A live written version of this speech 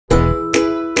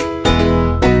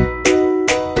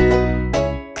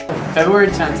February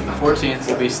 10th to the 14th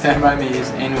will be Stand By Me's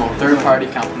annual third-party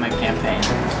compliment campaign.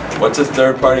 What's a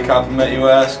third-party compliment, you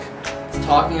ask? It's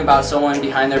talking about someone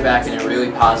behind their back in a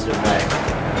really positive way.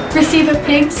 Receive a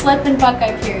pink slip in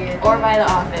Buckeye period or by the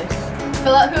office.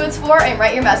 Fill out who it's for and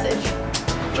write your message.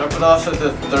 Drop it off at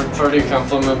the third-party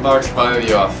compliment box by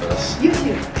the office.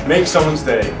 YouTube. Make someone's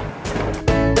day.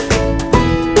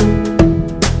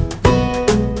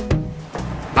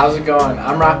 How's it going?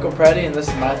 I'm Rocco Preddy and this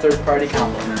is my third-party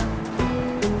compliment.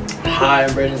 Hi,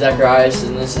 I'm Brendan Zacharias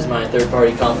and this is my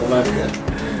third-party compliment.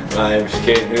 Hi, I'm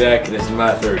Shane Hudak and this is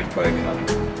my third-party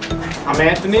compliment. I'm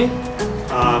Anthony.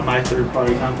 My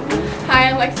third-party compliment.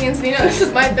 Hi, I'm Lexi Antonino. This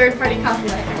is my third-party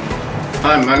compliment.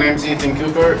 Hi, my name's Ethan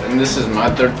Cooper, and this is my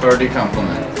third-party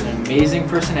compliment. An amazing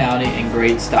personality and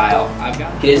great style.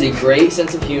 He has a great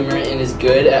sense of humor and is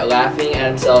good at laughing at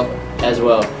himself as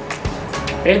well.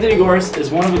 Anthony Gorse is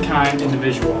one-of-a-kind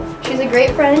individual. She's a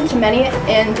great friend to many,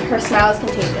 and her smile is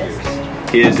contagious.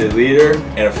 He is a leader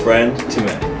and a friend to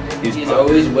many. He's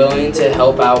always willing to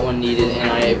help out when needed, and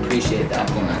I appreciate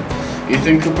that.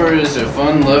 Ethan Cooper is a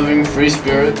fun, loving, free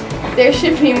spirit. There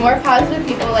should be more positive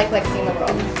people like Lexi in the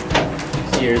world.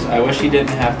 Years, I wish he didn't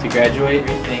have to graduate.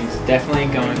 Things definitely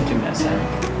going to miss him.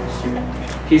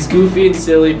 He's goofy and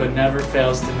silly, but never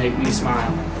fails to make me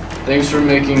smile. Thanks for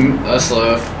making us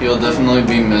laugh. He'll definitely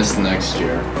be missed next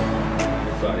year.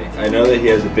 Funny. I know that he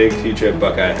has a big future at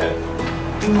Buckeye ahead.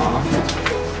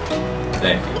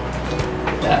 Thank you.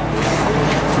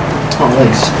 Oh,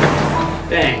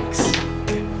 Thanks.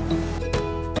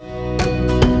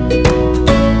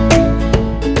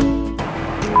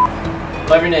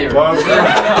 Love your neighbor. Love your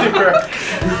neighbor.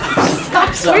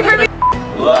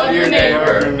 Love your neighbor.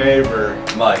 Love your neighbor.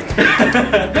 Mike.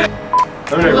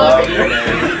 Love your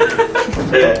neighbor.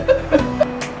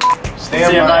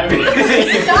 Stand by me.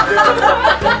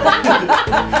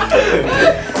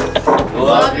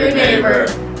 Love your neighbor.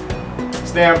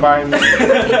 Stand by me.